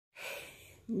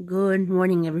Good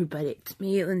morning, everybody. It's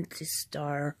me, Lindsie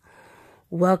Star.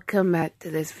 Welcome back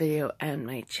to this video and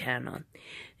my channel.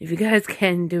 If you guys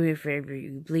can do me a favor,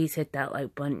 please hit that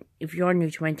like button. If you're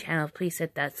new to my channel, please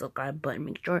hit that subscribe button.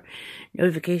 Make sure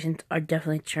notifications are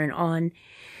definitely turned on.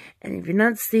 And if you're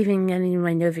not receiving any of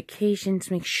my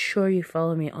notifications, make sure you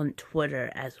follow me on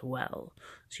Twitter as well,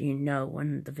 so you know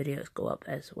when the videos go up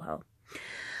as well.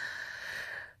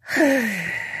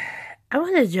 I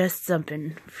want to address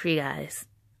something for you guys.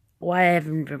 Why I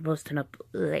haven't been posting up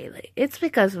lately. It's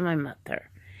because of my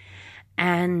mother.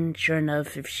 And sure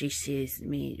enough, if she sees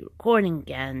me recording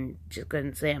again, she's going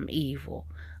to say I'm evil.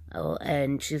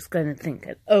 And she's going to think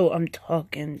that, oh, I'm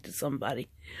talking to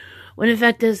somebody. When the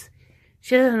fact is,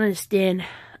 she doesn't understand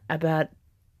about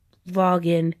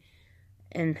vlogging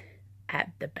and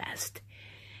at the best.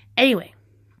 Anyway.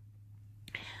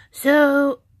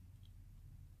 So,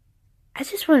 I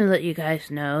just want to let you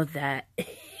guys know that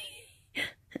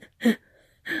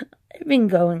I've been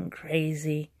going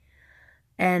crazy,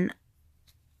 and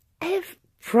I have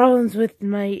problems with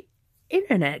my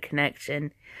internet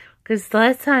connection, because the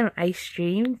last time I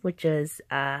streamed, which was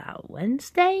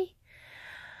Wednesday,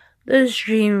 the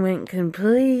stream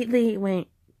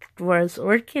was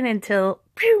working until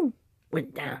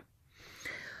went down.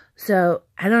 So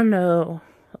I don't know.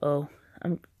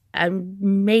 I'm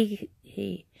may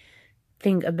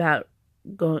think about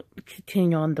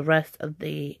continue on the rest of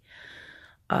the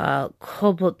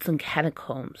Kobolds and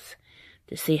Catacombs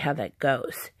to see how that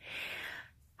goes.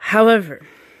 However,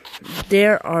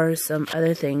 there are some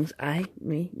other things I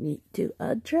may need to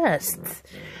address.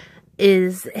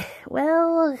 I've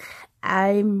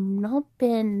not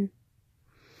been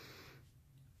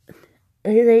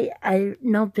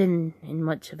in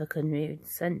much of a good mood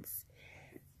since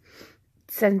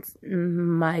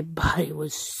my body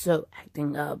was so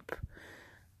acting up.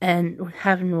 And what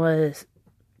happened was,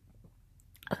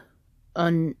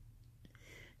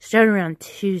 started around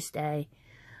Tuesday,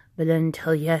 but then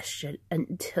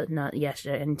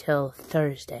until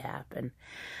Thursday happened.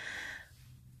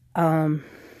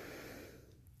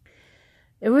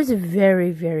 It was a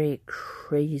very, very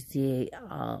crazy,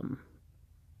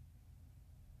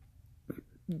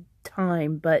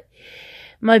 time, but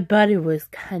my body was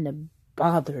kind of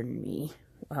bothering me.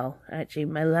 Well, actually,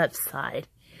 my left side.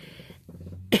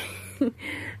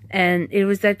 And it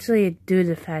was actually due to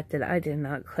the fact that I did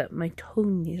not clip my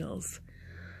toenails.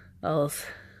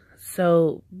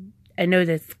 So, I know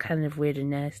that's kind of weird and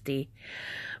nasty,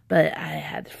 but I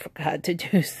had forgot to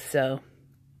do so.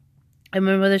 And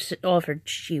my mother offered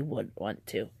she would want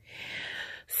to.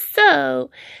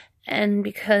 So, and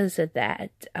because of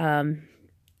that,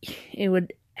 it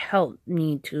would help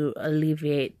me to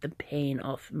alleviate the pain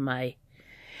off my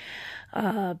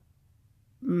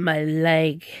my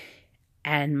leg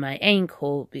and my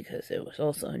ankle, because it was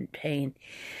also in pain.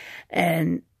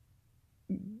 And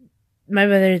my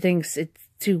mother thinks it's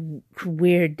too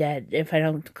weird that if I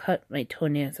don't cut my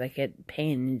toenails I get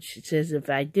pain, and she says if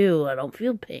I do I don't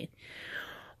feel pain.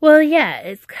 Well, yeah,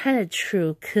 it's kind of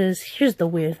true, because here's the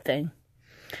weird thing.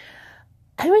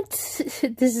 I went to,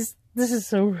 this is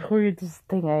the weirdest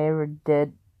thing I ever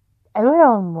did. I went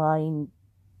online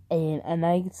and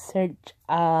I searched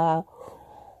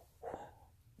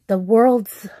the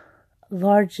world's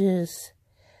largest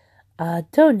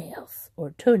toenails,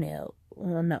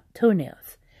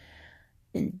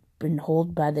 and been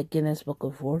held by the Guinness Book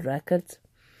of World Records.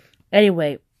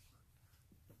 Anyway,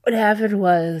 what happened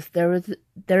was there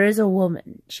is a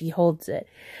woman, she holds it,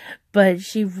 but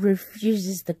she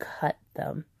refuses to cut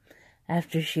them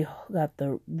after she got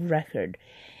the record,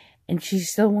 and she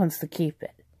still wants to keep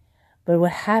it. But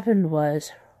what happened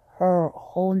was her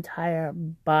whole entire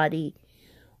body,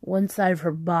 one side of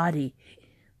her body,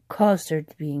 caused her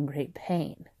to be in great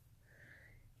pain.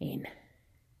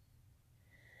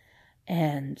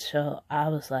 And so I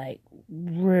was like,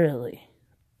 really?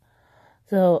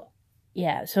 So,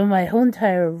 yeah, so my whole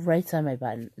entire right side of my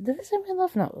body, did I say my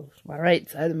left? No, it was my right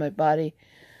side of my body.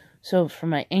 So from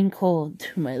my ankle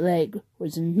to my leg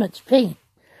was in much pain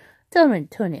till my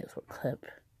toenails were clipped.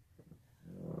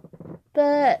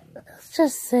 But let's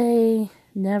just say,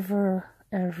 never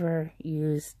ever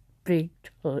use big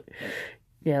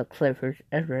nail clippers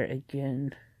ever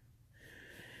again.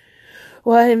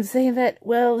 Why I'm saying that?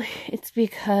 Well, it's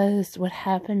because what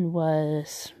happened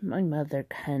was my mother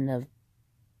kind of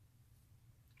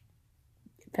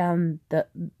found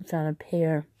a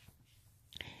pair.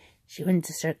 She went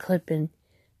to start clipping.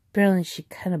 Apparently she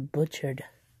kind of butchered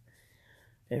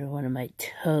one of my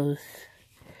toes.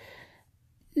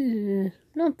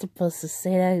 Not supposed to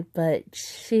say that, but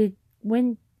she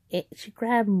went she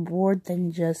grabbed more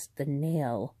than just the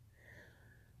nail.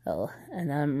 Oh,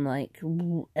 and I'm like,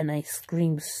 and I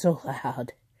screamed so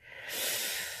loud.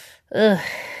 Ugh.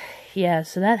 Yeah,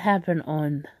 so that happened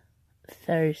on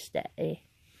Thursday.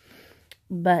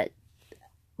 But,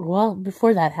 well,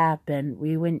 before that happened,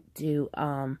 we went to,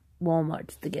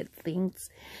 Walmart to get things.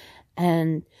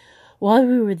 And while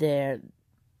we were there,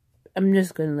 I'm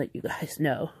just gonna let you guys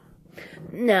know.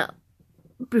 Now,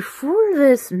 before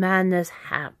this madness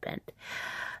happened,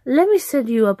 let me set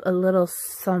you up a little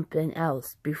something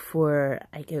else before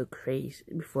I go crazy,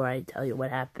 before I tell you what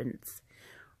happens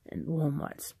in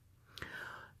Walmart.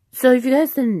 So if you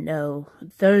guys didn't know,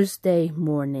 Thursday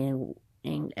morning,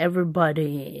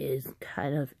 everybody is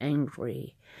kind of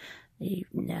angry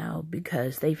now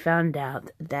because they found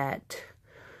out that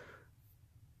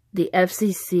the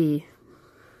FCC,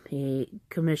 the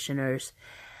commissioners,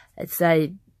 had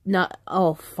decided, not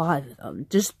all 5 of them,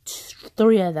 just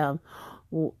 3 of them,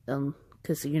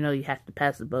 because, you know, you have to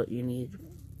pass the vote, you need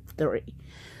 3,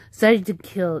 decided to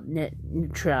kill net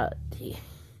neutrality.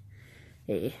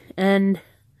 And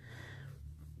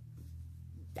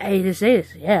I hate to say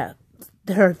this, yeah,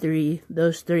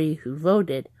 those 3 who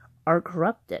voted are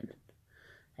corrupted.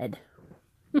 And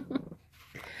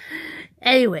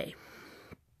anyway,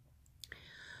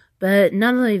 but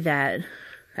not only that,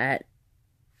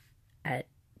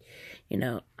 you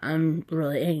know, I'm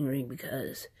really angry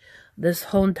because this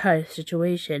whole entire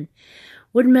situation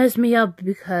would mess me up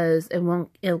because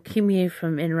it'll keep me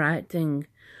from interacting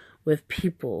with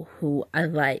people who I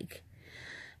like,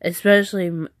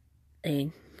 especially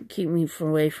keep me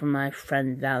away from my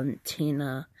friend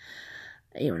Valentina,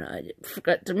 even though I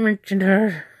forgot to mention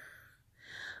her,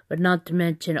 but not to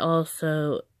mention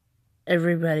also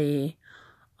everybody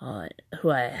who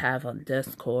I have on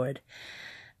Discord.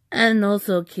 And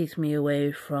also keeps me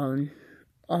away from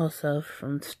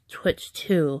Twitch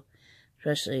too,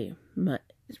 especially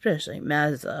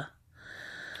Mazza.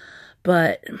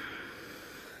 But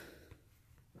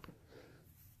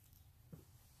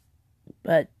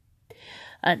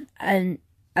I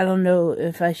don't know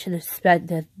if I should expect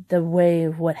that the way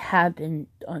of what happened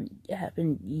on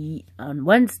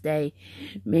Wednesday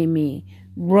made me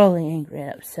really angry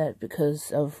and upset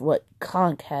because of what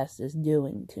Comcast is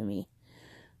doing to me.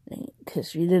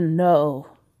 Because you didn't know,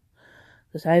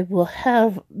 because I will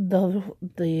have the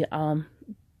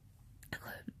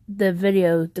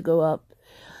video to go up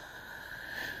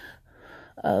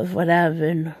of what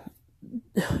happened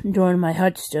during my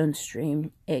Hearthstone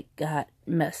stream. It got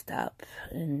messed up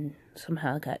and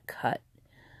somehow got cut,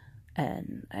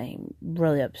 and I'm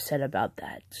really upset about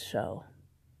that. So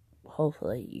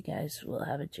hopefully you guys will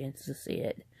have a chance to see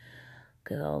it,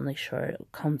 because I'll make sure it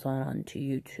comes onto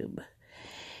YouTube.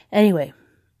 Anyway,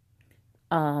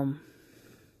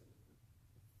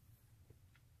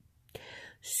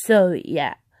 so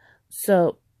yeah,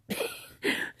 so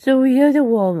we go to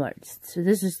Walmart. So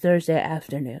this is Thursday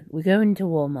afternoon. We go into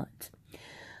Walmart,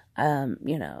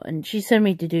 you know, and she sent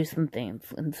me to do some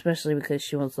things, and especially because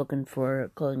she was looking for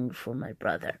clothing for my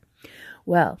brother.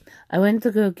 Well, I went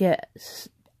to go get,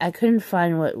 I couldn't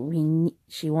find what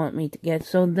she wanted me to get,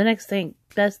 so the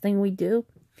best thing we do,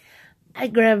 I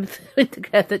went to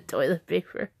grab the toilet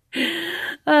paper.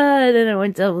 And then I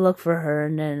went to look for her,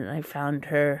 and then I found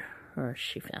her, or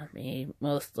she found me,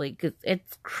 mostly, because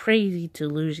it's crazy to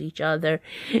lose each other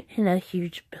in a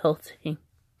huge building.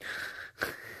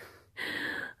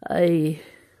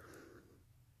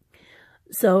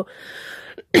 So,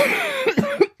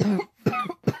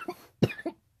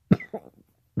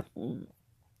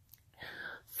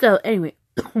 anyway,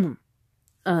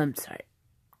 I'm sorry,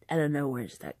 I don't know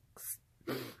where's that.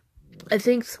 I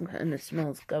think some kind of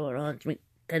smell's going on to me,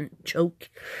 kind of choke.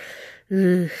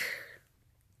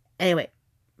 Anyway,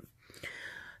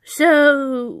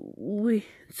 so we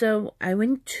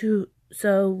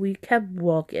kept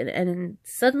walking, and then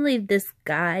suddenly this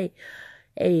guy,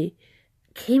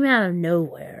 came out of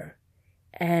nowhere,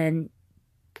 and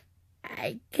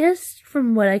I guess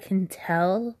from what I can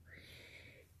tell,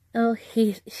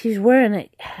 he's wearing a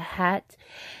hat,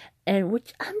 and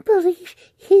which I believe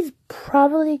he's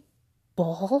probably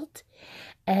bald,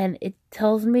 and it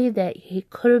tells me that he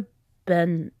could have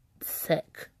been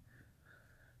sick,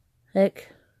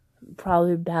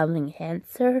 probably battling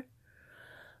cancer,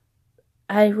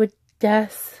 I would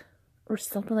guess, or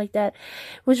something like that.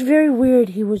 It was very weird.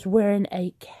 He was wearing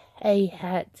a K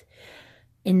hat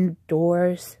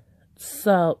indoors.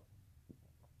 So,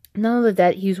 not only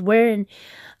that, he's wearing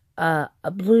a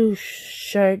blue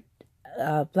shirt,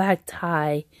 black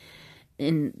tie,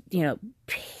 and, you know,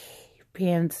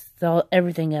 pants,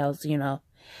 everything else, you know.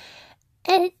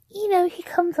 And, he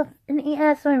comes up and he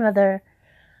asks my mother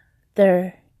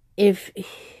if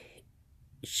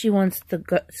she wants to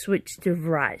switch to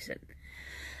Verizon.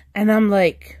 And I'm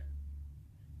like,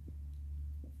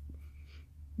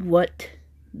 what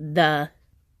the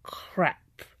crap?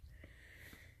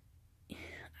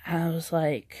 I was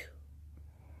like,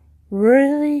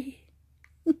 really?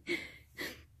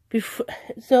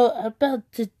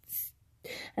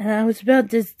 And I was about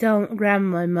to tell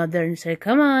my mother and say,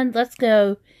 come on, let's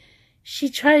go. She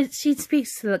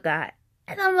speaks to the guy.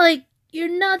 And I'm like, you're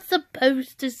not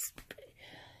supposed to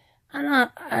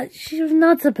she was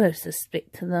not supposed to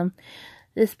speak to them.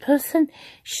 This person,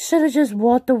 she should have just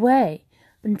walked away.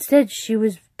 Instead, she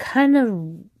was kind of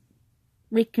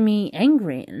making me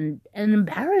angry and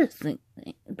embarrassed me.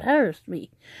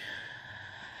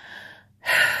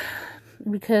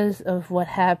 Because of what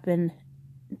happened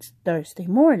Thursday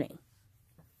morning.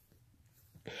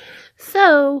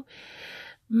 So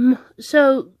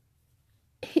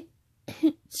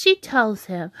she tells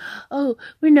him, "Oh,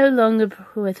 we're no longer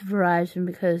with Verizon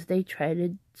because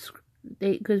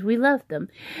because we left them."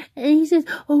 And he says,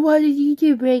 "Oh, why did you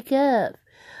two break up?"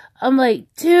 I'm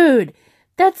like, dude,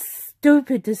 that's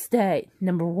stupid to say,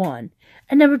 number one.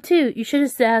 And number two, you should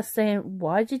have asked saying,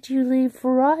 why did you leave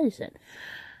Verizon?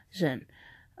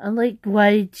 I'm like,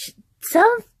 why?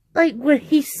 Sounds like what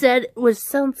he said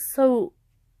sounds so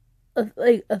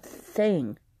like a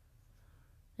thing,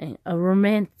 a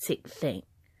romantic thing.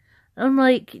 I'm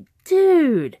like,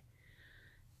 dude,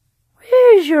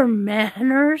 where's your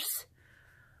manners?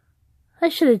 I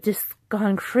should have just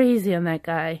gone crazy on that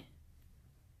guy.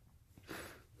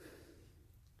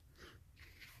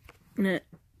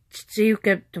 She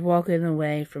kept walking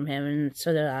away from him, and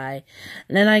so did I.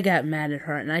 And then I got mad at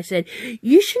her, and I said,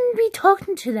 you shouldn't be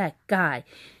talking to that guy.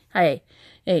 Hey,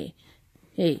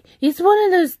 he's one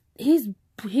of those, he's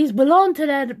belonged to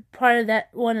that part of that,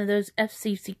 one of those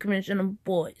FCC commissioner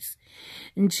boys.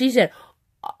 And she said,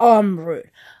 I'm rude.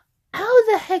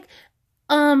 How the heck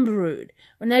I'm rude?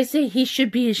 When I say he should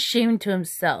be ashamed to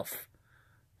himself.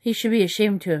 He should be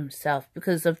ashamed to himself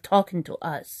because of talking to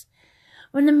us.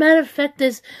 When the matter of fact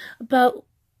is about,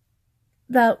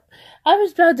 I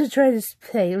was about to try to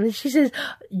say, and she says,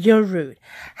 you're rude.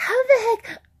 How the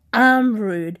heck I'm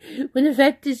rude when the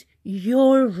fact is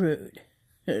you're rude?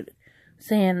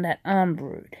 Saying that I'm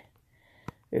rude.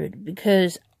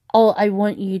 Because all I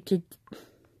want you to,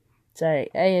 sorry,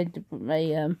 I had to put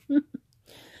my,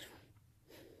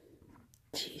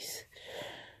 jeez,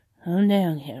 I'm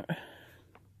down here.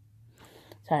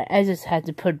 Sorry, I just had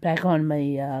to put back on my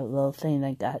little thing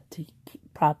I got to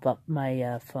prop up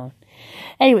my phone.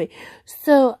 Anyway,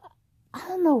 so I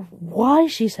don't know why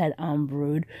she said I'm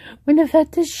rude when the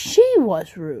fact is she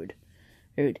was rude.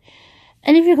 And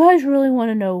if you guys really want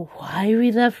to know why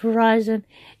we left Verizon,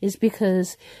 is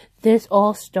because this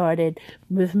all started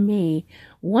with me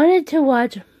wanting to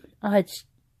watch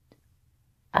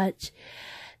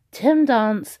Tim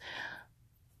Don's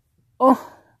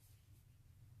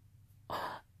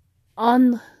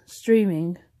on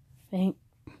streaming thing.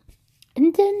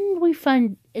 And then we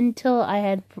find, until I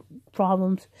had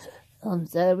problems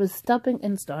that it was stopping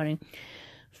and starting,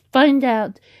 find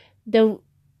out that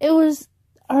it was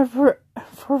our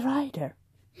provider.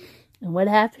 And what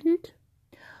happened?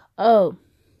 Oh.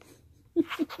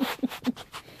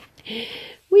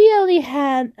 We only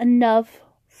had enough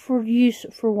for use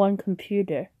for one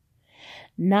computer.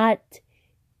 Not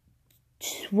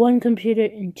one computer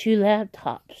and 2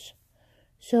 laptops.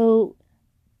 So,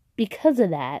 because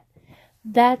of that,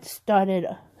 that started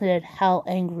how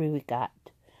angry we got.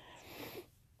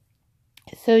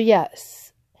 So,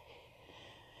 yes,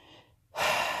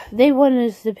 they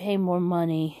wanted us to pay more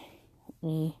money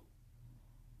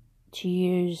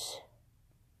to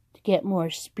get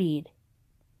more speed.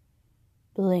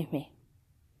 Believe me,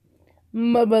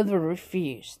 my mother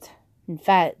refused. In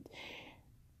fact,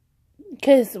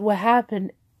 because what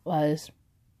happened was,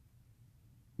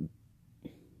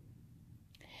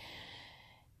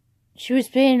 she was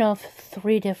paying off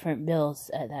 3 different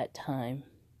bills at that time.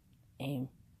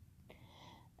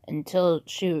 Until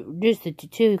she reduced it to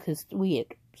 2 because we had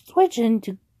switched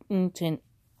into...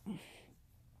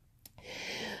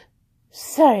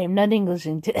 Sorry, I'm not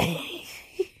Englishing today.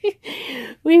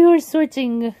 We are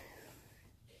switching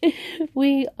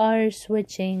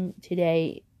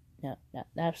today. No,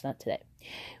 that's not today.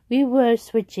 We were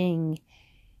switching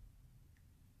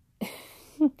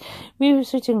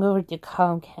over to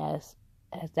Comcast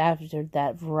after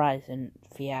that Verizon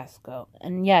fiasco.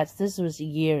 And yes, this was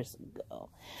years ago.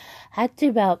 Had to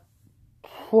about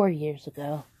 4 years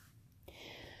ago.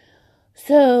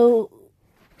 So,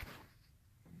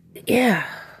 yeah,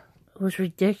 it was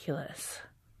ridiculous.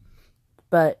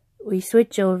 But we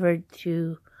switch over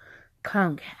to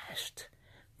Comcast.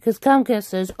 Because Comcast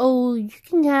says, oh, you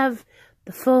can have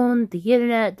the phone, the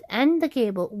internet, and the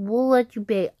cable. We'll let you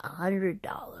pay $100.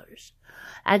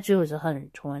 Actually, it was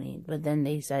 $120, but then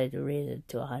they decided to raise it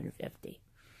to $150.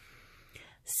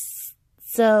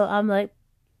 So I'm like,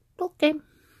 okay,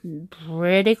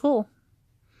 pretty cool.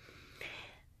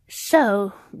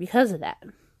 So, because of that,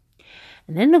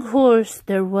 and then of course,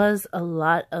 there was a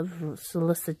lot of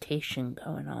solicitation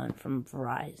going on from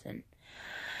Verizon.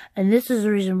 And this is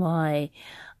the reason why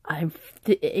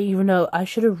even though I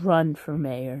should have run for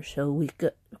mayor, so we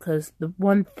could, because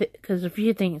a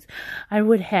few things I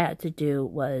would have to do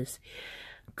was,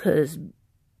 because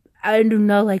I do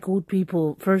not like old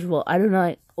people. First of all, I do not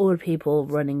like old people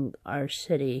running our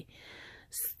city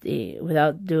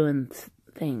without doing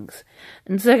things.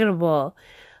 And second of all,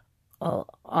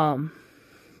 the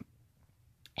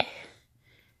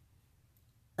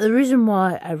reason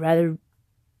why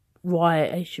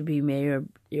I should be mayor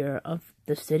of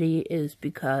the city is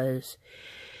because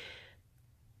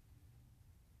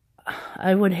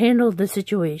I would handle the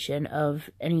situation of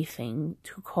anything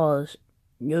to cause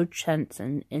no sense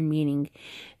in meaning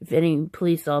if any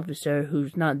police officer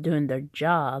who's not doing their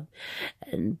job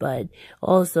but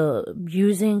also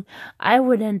abusing, I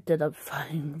would end up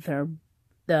fighting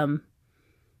them.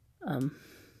 And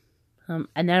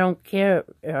I don't care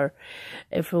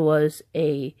if it was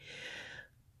I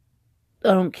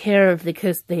don't care if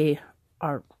because they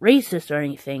are racist or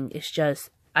anything. It's just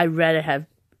I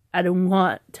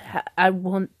want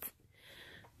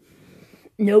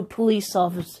no police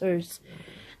officers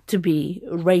to be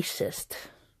racist.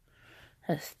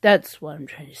 That's what I'm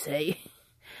trying to say.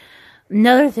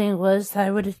 Another thing was I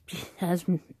would, as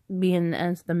the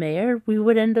mayor, we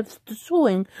would end up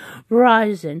suing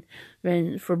Verizon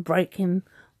for breaking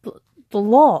the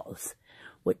laws,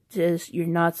 which is you're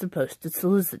not supposed to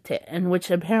solicit it, and which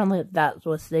apparently that's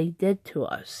what they did to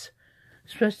us,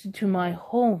 especially to my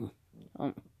home.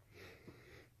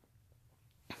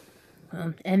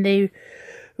 And they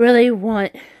really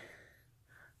want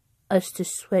us to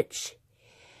switch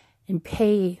and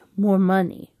pay more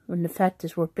money, when the fact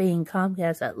is we're paying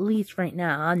Comcast at least right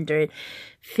now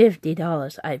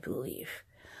 $150, I believe.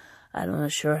 I'm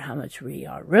not sure how much we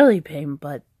are really paying,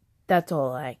 but that's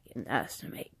all I can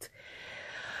estimate.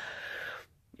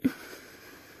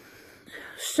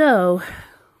 So,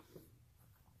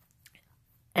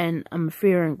 and I'm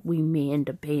fearing we may end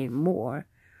up paying more,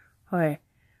 or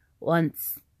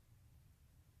once,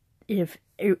 if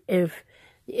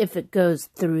it goes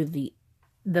through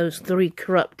those three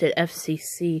corrupted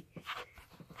FCC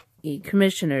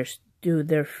commissioners do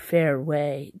their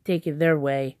take it their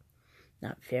way,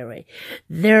 not fair way,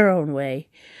 their own way.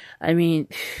 I mean,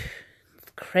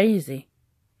 it's crazy.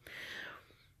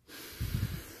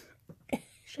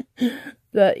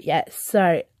 But yes,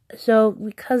 sorry. So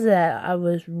because of that, I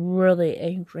was really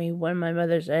angry when my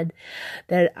mother said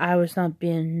that I was not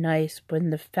being nice, when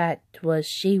the fact was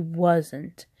she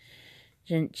wasn't.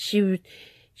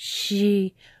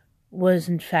 She was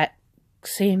in fact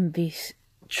saying these,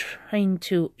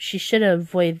 she should have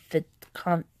avoided the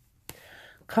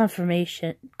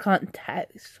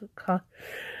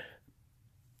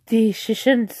she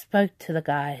shouldn't have spoke to the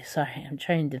guy. Sorry, I'm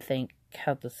trying to think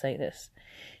how to say this.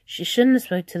 She shouldn't have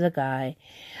spoke to the guy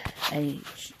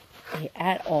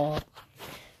at all.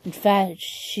 In fact,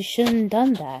 she shouldn't have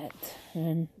done that.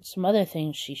 And some other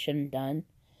things she shouldn't have done.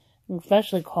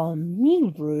 Especially calling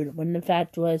me rude, when the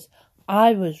fact was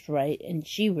I was right and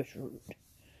she was rude.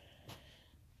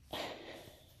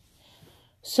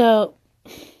 So,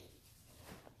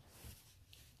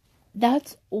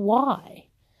 that's why.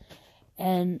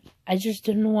 And I just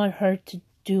didn't want her to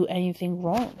do anything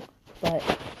wrong. But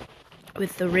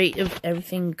with the rate of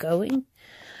everything going,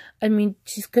 I mean,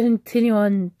 she's going to continue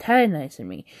on antagonizing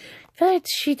me. In fact,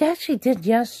 she actually did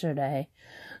yesterday,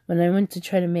 when I went to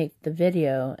try to make the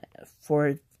video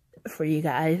for you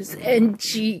guys, and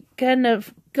she kind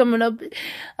of coming up,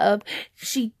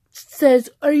 she says,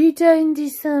 "Are you talking to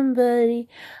somebody?"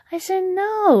 I said,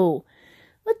 "No.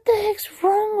 What the heck's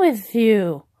wrong with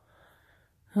you?"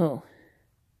 Oh.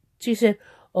 She said,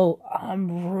 "Oh,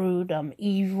 I'm rude, I'm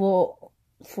evil,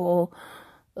 who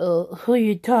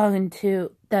you talking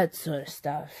to?" That sort of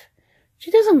stuff.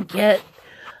 She doesn't get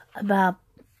about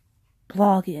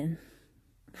vlogging.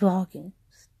 Not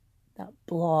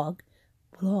blog.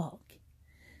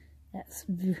 That's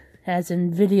as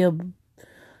in video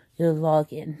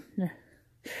vlogging.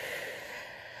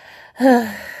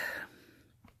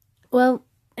 Well,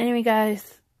 anyway,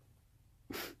 guys.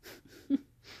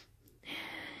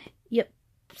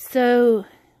 So,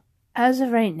 as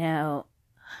of right now,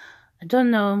 I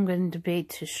don't know I'm going to debate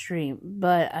to stream,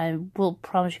 but I will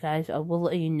promise you guys, I will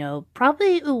let you know.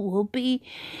 Probably it will be,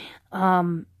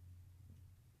 on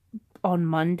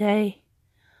Monday.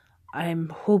 I'm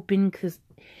hoping, because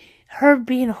her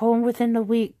being home within the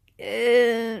week,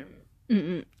 I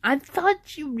thought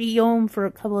she'd be home for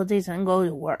a couple of days and go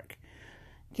to work.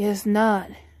 Guess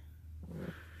not.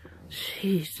 And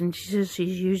she says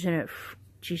she's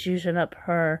using up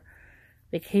her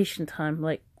vacation time.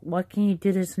 Like, why can't you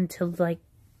do this until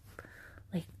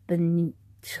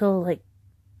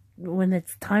when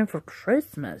it's time for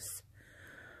Christmas?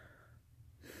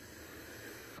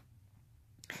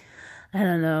 I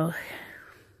don't know.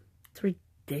 It's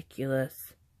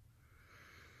ridiculous.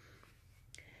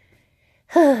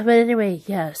 But anyway,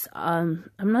 yes. I'm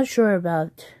not sure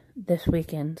about this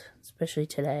weekend, especially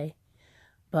today.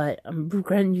 But I'm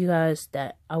granting you guys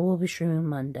that I will be streaming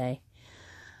Monday.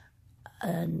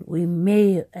 And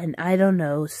I don't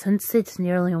know, since it's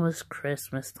nearly almost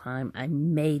Christmas time, I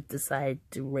may decide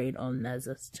to raid on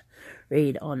Mez's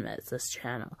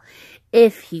channel.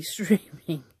 If he's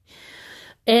streaming.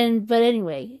 But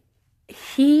anyway,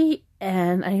 he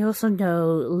and I also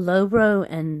know Lobro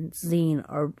and Zine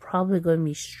are probably going to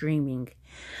be streaming.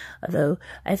 Although,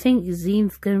 I think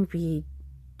Zine's going to be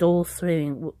dual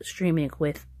streaming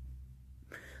with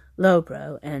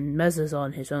Lobro, and Mez is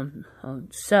on his own.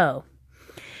 So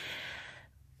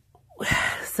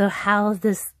how we're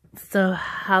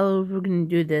going to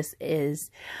do this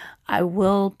is, I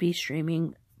will be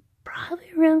streaming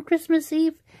probably around Christmas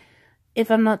Eve, if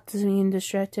I'm not being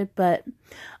distracted, but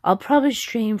I'll probably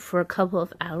stream for a couple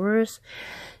of hours.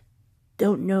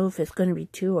 Don't know if it's going to be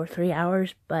 2 or 3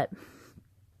 hours, but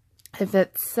if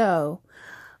that's so,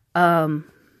 oh,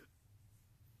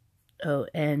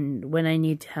 and when I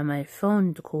need to have my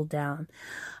phone to cool down,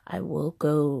 I will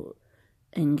go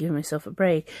and give myself a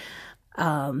break,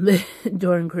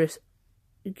 during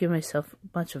give myself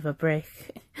much of a break.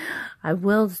 I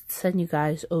will send you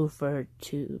guys over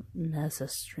to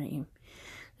Mez's stream,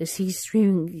 because he's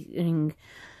streaming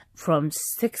from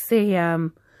 6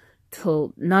 a.m.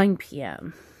 till 9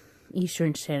 p.m.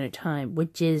 Eastern Standard Time,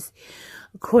 which is,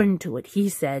 according to what he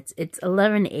says, it's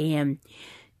 11 a.m.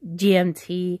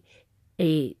 GMT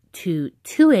to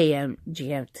 2 a.m.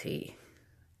 GMT.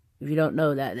 If you don't know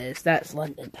what that is, that's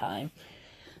London time.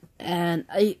 And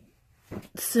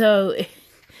so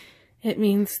it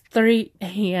means 3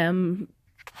 a.m.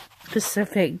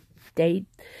 Pacific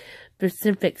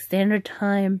Standard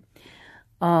Time,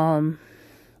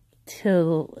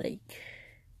 till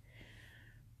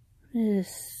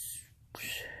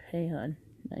hang on,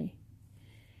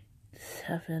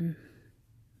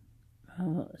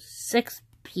 6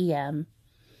 p.m.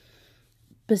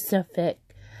 Pacific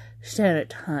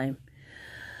Standard Time.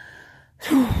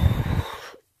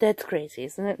 That's crazy,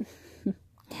 isn't it?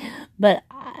 But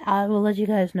I will let you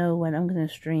guys know when I'm going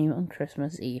to stream on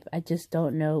Christmas Eve. I just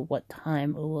don't know what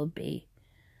time it will be.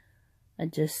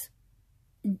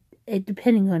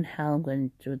 Depending on how I'm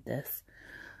going to do this.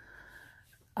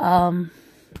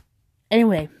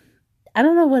 Anyway, I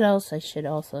don't know what else I should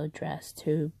also address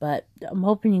too, but I'm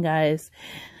hoping you guys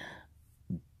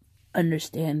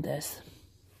understand this.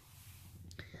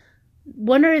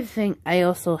 One other thing I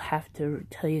also have to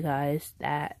tell you guys,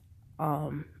 that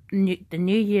the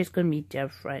new year is going to be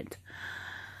different.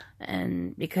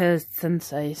 And because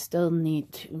since I still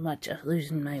need too much of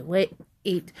losing my weight,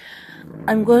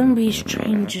 I'm going to be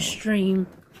trying to stream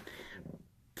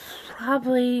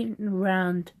probably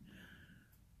around,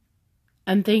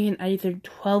 I'm thinking either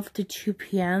 12 to 2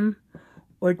 p.m.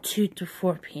 or 2 to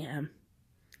 4 p.m.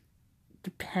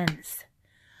 Depends.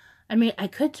 I mean, I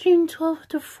could stream 12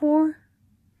 to 4,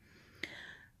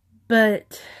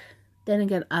 but then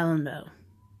again, I don't know.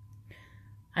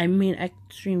 I mean, I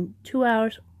could stream 2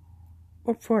 hours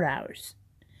or 4 hours.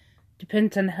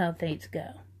 Depends on how things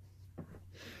go.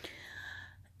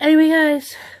 Anyway,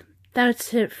 guys,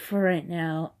 that's it for right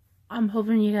now. I'm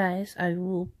hoping you guys, I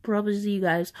will probably see you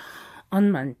guys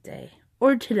on Monday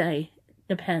or today.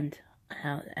 Depends on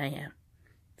how I am.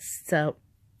 So,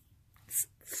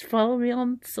 follow me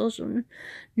on social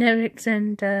networks,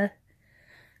 and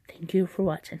thank you for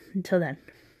watching. Until then,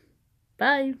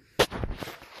 bye.